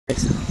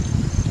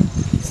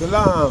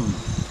Salam,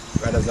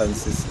 brothers and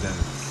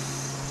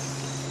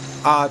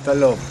sisters. Heart of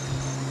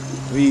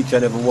love to each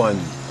and every one.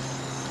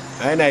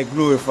 And I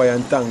glorify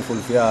and thankful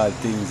for all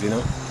things, you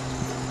know.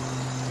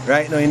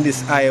 Right now in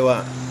this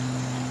Iowa,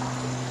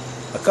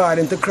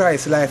 according to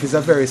Christ, life is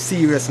a very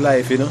serious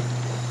life, you know.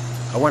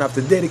 I want to have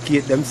to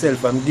dedicate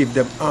themselves and give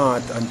them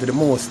heart unto the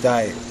Most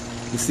High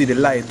to see the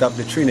light of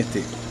the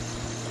Trinity.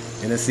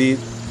 You know, see,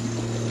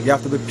 you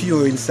have to be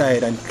pure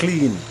inside and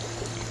clean.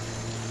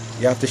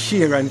 You have to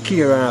share and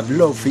care and have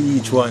love for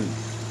each one.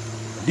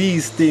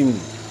 These things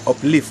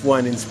uplift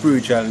one in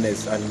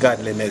spiritualness and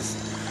godliness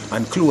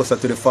and closer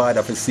to the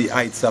Father to see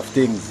heights of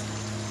things.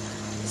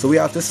 So we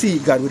have to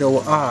seek God with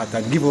our heart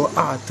and give our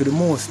heart to the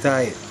Most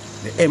High,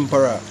 the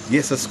Emperor,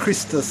 Jesus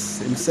Christus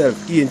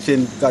himself,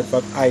 ancient God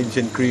from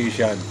ancient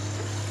creation.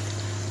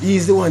 He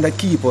is the one that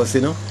keeps us,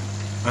 you know,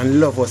 and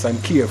love us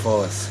and care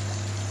for us.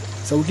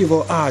 So we give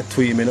our heart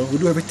to him, you know. We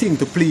do everything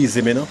to please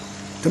him, you know,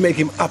 to make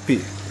him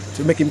happy,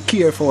 to make him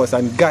care for us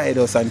and guide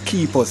us and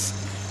keep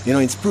us, you know,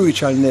 in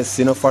spiritualness,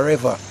 you know,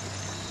 forever.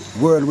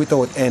 World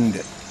without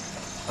end.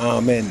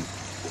 Amen.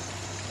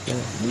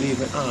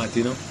 Believe in heart,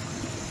 you know.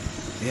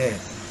 Yeah.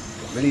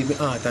 Believe in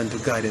heart unto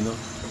God, you know.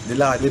 The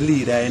Lord will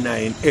lead I and I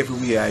in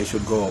every way I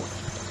should go.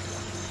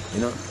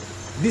 You know.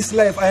 This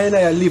life I and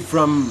I live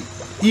from,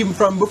 even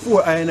from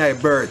before I and I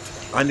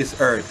birth on this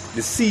earth.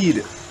 The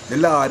seed, the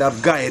Lord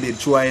have guided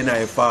through I and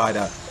I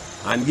Father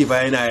and give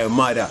I and I a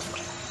mother.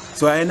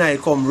 So I and I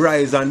come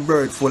rise and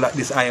birth full at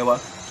this Iowa.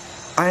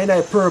 I and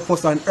I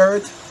purpose on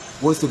earth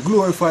was to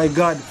glorify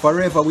God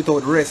forever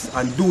without rest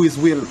and do his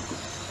will.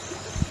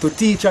 To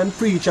teach and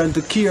preach and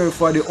to care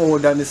for the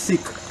old and the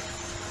sick.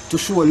 To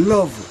show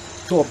love,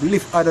 to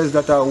uplift others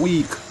that are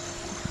weak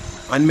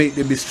and make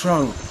them be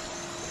strong.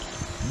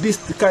 This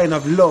the kind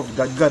of love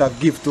that God has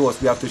given to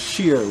us we have to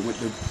share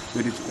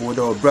with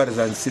our brothers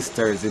and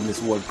sisters in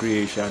this world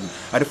creation.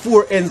 At the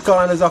four end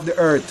corners of the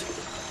earth,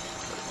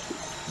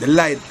 the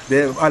light,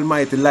 the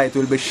almighty light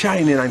will be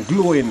shining and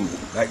glowing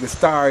like the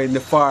star in the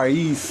far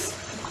east.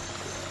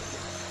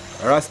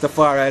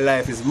 RasTafari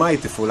life is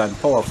mightiful and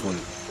powerful.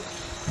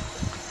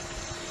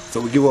 So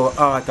we give our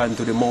heart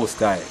unto the Most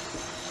High.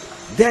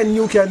 Then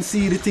you can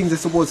see the things you're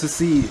supposed to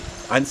see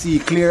and see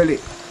clearly.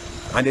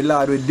 And the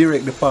Lord will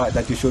direct the path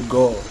that you should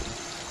go.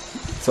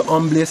 So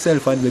humble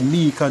yourself and be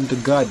meek unto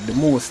God, the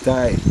Most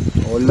High,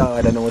 our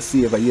Lord and our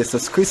Savior,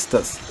 Jesus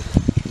Christus,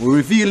 who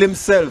reveal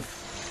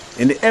himself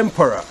in the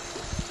Emperor,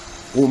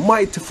 who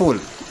mightiful,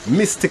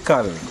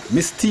 mystical,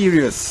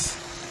 mysterious,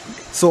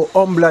 so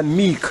humble and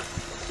meek.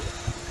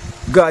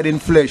 God in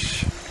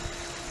flesh.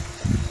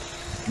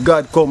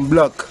 God come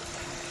black.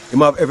 He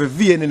have every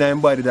vein in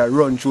his body that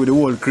run through the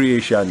whole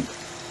creation.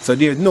 So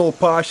there is no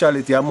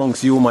partiality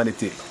amongst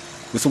humanity.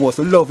 We're supposed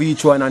to love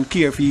each one and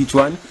care for each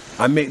one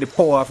and make the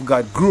power of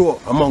God grow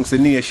amongst the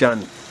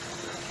nation.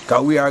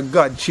 Because we are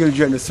God's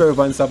children, the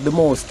servants of the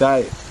Most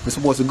High. We're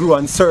supposed to grow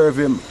and serve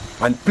him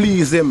and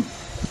please him.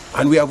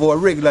 And we have our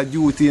regular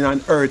duty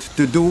on earth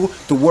to do,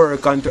 to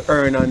work and to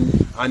earn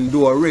and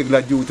do our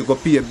regular duty to go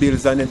pay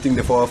bills and anything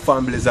for our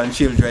families and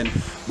children.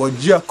 But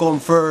Jah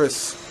come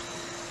first.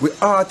 We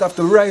ought have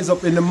to rise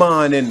up in the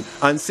morning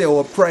and say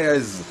our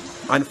prayers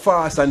and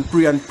fast and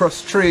pray and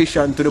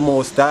prostration to the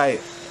Most High.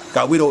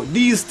 Because without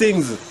these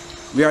things,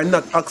 we are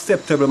not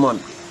acceptable, man.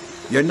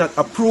 You're not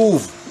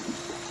approved.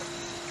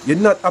 You're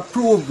not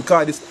approved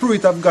because the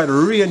Spirit of God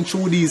reigns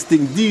through these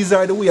things. These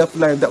are the way of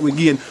life that we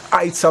gain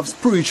heights of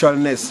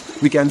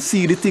spiritualness. We can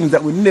see the things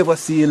that we never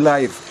see in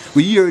life.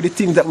 We hear the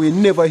things that we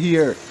never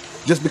hear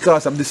just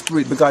because of the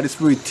Spirit, because the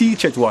Spirit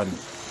teacheth one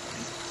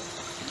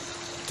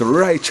to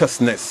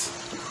righteousness.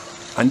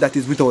 And that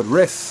is without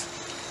rest.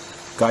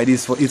 God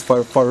is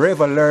for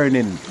forever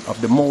learning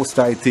of the Most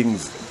High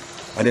things.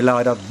 And the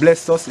Lord has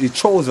blessed us, he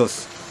chose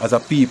us as a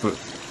people.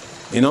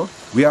 You know,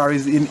 we are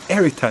his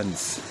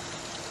inheritance.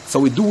 So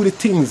we do the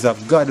things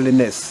of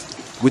godliness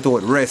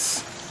without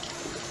rest.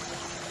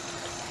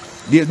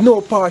 There's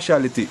no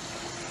partiality.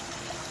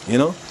 You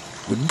know,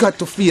 we've got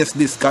to face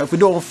this, because if we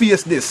don't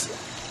face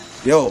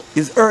this, yo,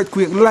 it's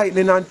earthquake,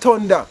 lightning and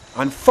thunder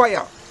and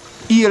fire,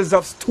 hails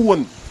of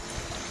stone.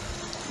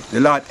 The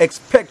Lord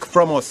expects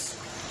from us.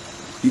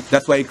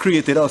 That's why he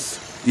created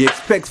us. He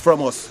expects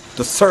from us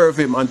to serve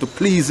him and to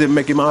please him,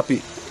 make him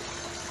happy.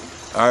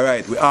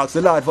 Alright, we ask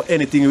the Lord for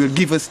anything, he will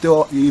give it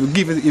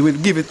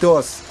to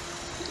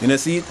us. You know,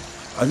 see it?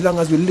 As long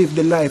as we live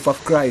the life of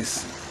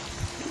Christ,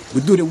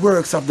 we do the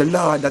works of the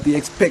Lord that he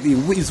expects.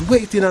 He's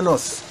waiting on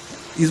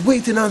us. He's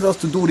waiting on us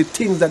to do the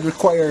things that are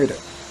required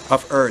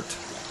of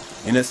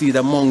earth. You know, see it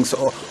amongst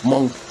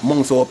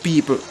our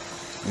people.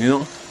 You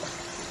know,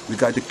 we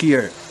got to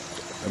care.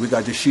 We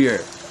got to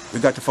share. We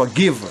got to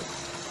forgive.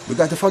 We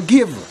got to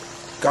forgive.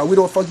 Because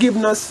without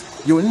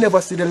forgiveness, you will never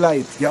see the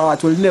light. Your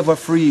heart will never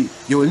free.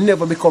 You will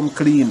never become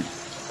clean.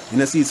 You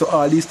know, see, so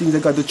all these things you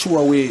got to throw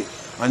away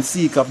and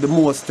seek of the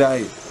Most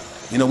High.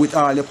 You know, with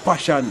all your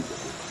passion.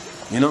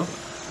 You know,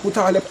 put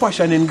all your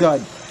passion in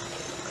God.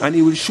 And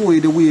he will show you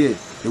the way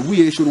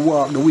you should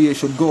walk, the way you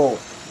should go.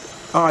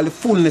 All the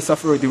fullness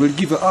of earth, he will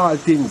give you all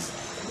things.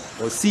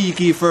 But seek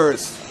ye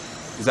first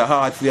is a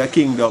heart for your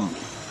kingdom.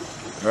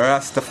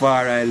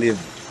 RasTafari live.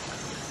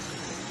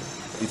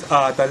 It's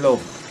heart of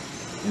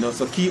love. You know,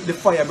 so keep the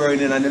fire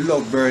burning and the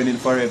love burning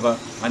forever,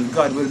 and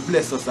God will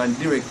bless us and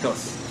direct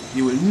us.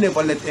 He will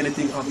never let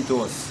anything happen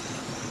to us.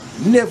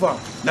 Never,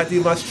 not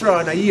even a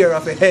straw in a year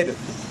of a head,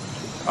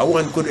 a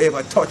one could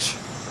ever touch.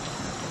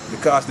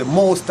 Because the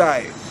Most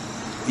High,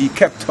 He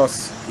kept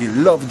us, He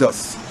loved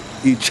us,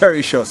 He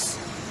cherished us.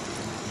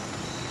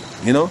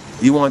 You know,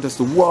 He wants us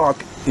to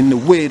walk in the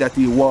way that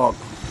He walked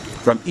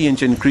from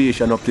ancient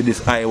creation up to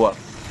this hour.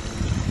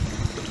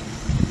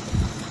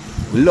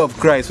 We love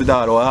Christ with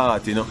all our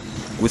heart, you know.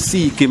 We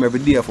seek Him every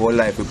day of our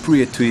life. We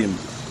pray to Him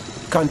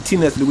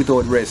continuously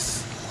without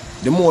rest.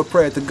 The more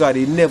prayer to God,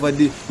 He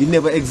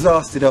never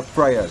exhausted of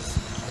prayers.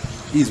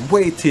 He's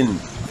waiting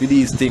for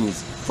these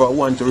things, for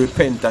one to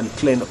repent and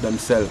clean up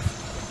themselves.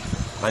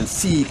 And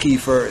seek ye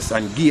first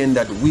and gain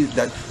that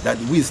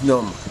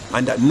wisdom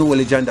and that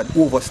knowledge and that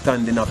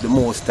understanding of the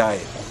Most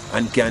High,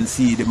 and can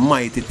see the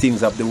mighty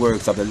things of the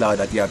works of the Lord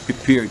that He has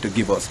prepared to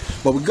give us.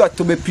 But we got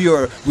to be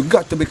pure, we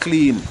got to be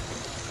clean.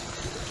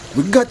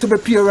 We got to be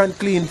pure and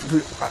clean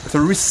to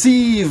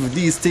receive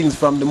these things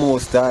from the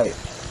Most High.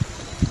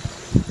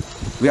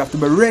 We have to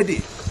be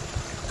ready,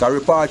 because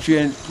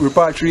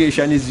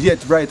repatriation is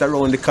yet right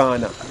around the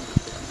corner.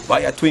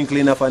 By a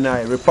twinkling of an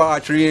eye,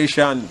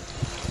 repatriation.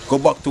 Go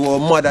back to our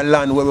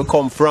motherland where we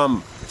come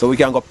from, so we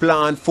can go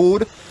plant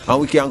food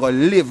and we can go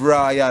live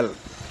royal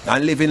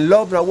and live in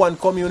love in one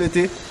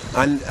community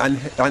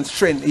and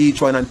strengthen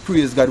each one and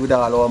praise God with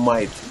all our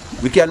might.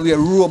 We can wear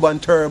robe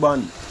and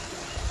turban.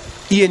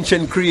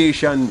 Ancient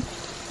creation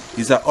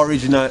is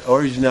original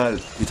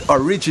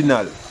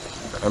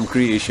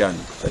creation.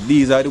 So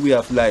these are the way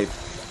of life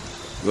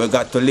we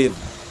got to live.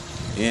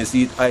 You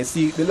see, I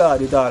seek the Lord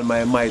with all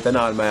my might and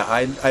all my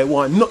I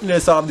want nothing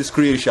else of this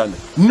creation.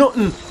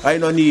 Nothing I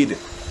don't need.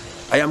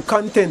 I am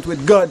content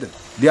with God,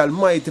 the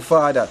Almighty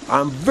Father.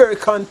 I'm very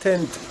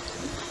content.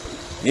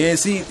 You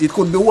see, it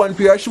could be one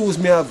pair of shoes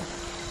me have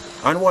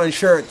and one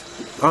shirt.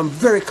 I'm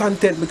very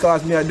content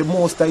because me the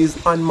Most High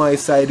is on my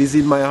side, is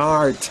in my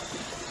heart.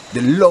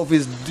 The love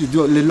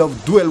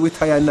dwell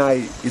with I and I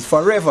is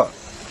forever.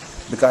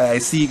 Because I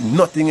seek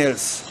nothing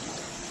else.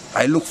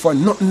 I look for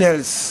nothing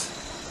else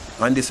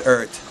on this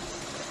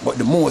earth but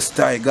the Most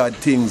High God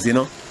things, you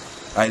know.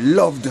 I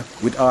loved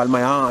with all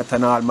my heart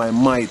and all my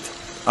might,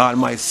 all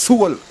my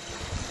soul.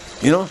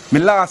 You know, my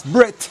last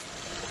breath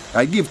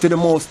I give to the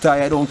Most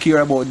High. I don't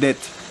care about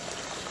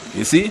death.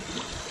 You see?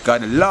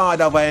 God, the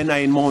Lord of I and I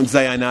in Mount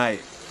Zion I,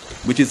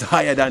 which is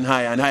higher than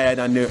high and higher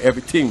than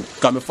everything.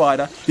 Because my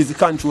Father is the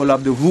control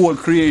of the whole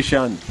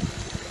creation.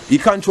 He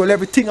controls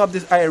everything of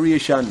this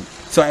creation.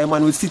 So I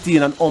man will sit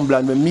in and humble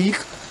and be meek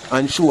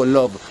and show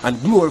love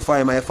and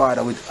glorify my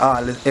Father with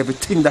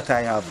everything that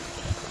I have.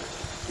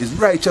 His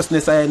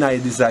righteousness I and I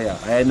desire,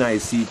 I and I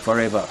seek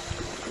forever.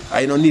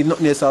 I don't need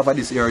nothing else over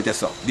this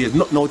earth. There's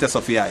nothing else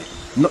of I.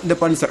 Nothing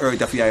upon this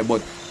earth of I,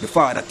 but the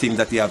Father things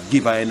that He have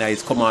given I and I,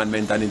 His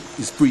commandment and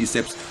His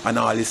precepts and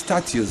all His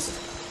statutes.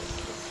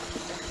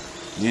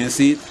 You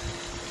see it?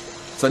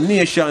 So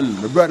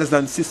nation, my brothers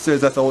and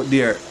sisters that's out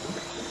there,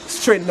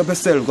 strengthen up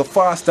yourself, go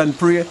fast and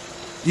pray.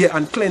 Yeah,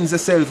 and cleanse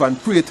yourself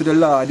and pray to the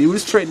Lord. He will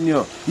strengthen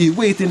you. He's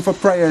waiting for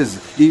prayers.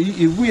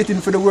 He's waiting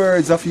for the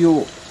words of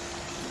you.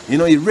 You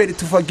know, He's ready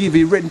to forgive.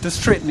 He's ready to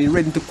strengthen. He's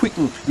ready to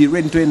quicken. He's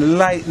ready to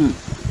enlighten.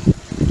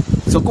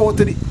 So go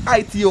to the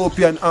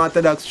Ethiopian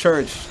Orthodox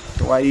Church,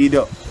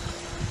 Tewahido.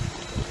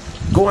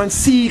 Go and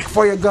seek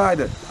for your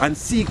God and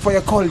seek for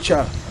your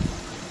culture.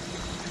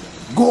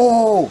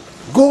 Go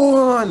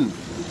on.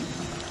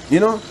 You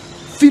know,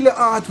 fill your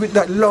heart with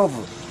that love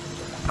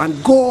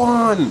and go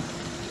on.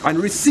 And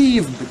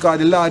receive, because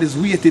the Lord is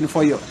waiting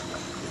for you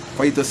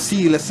to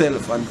seal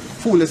yourself and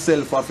full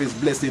yourself of His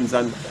blessings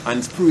and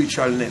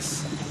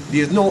spiritualness.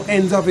 There's no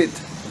ends of it.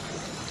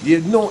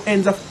 There's no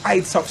ends of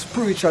heights of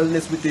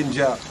spiritualness within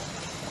Jah.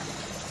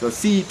 So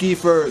seek ye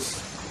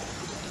first.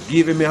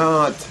 Give Him your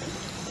heart.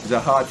 It's a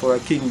heart for a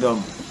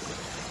kingdom.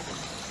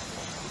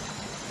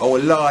 Our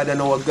Lord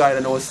and our God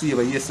and our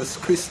Savior, Jesus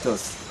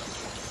Christus.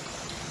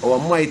 Our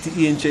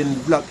mighty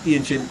ancient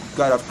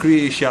God of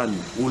creation,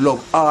 who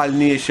love all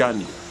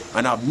nations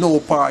and have no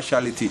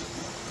partiality.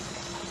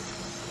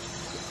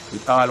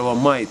 With all our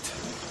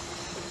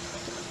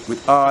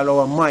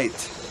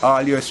might,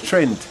 all your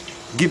strength,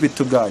 give it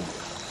to God.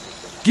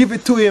 Give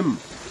it to Him.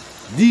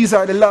 These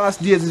are the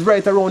last days. It's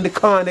right around the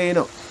corner, you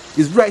know.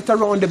 It's right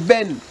around the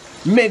bend.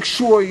 Make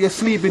sure you're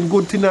sleeping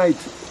good tonight.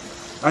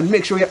 And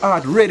make sure your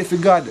heart ready for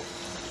God.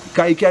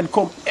 Because He can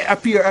come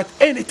appear at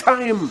any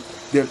time.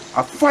 There's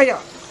a fire.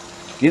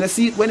 You know,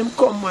 see, when Him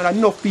come, man,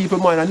 enough people,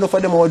 man, enough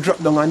of them are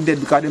drop down and dead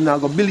because they're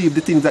not going to believe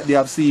the things that they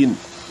have seen.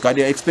 Because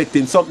they're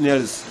expecting something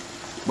else.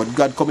 But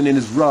God coming in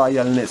His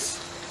royalness.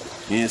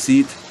 You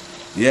see it?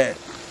 Yeah.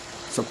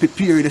 So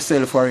prepare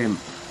yourself for Him.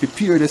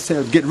 Prepare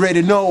yourself. Get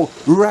ready now,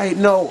 right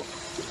now,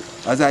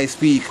 as I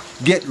speak.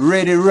 Get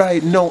ready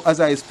right now as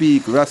I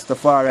speak.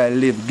 RasTafari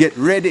live. Get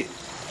ready.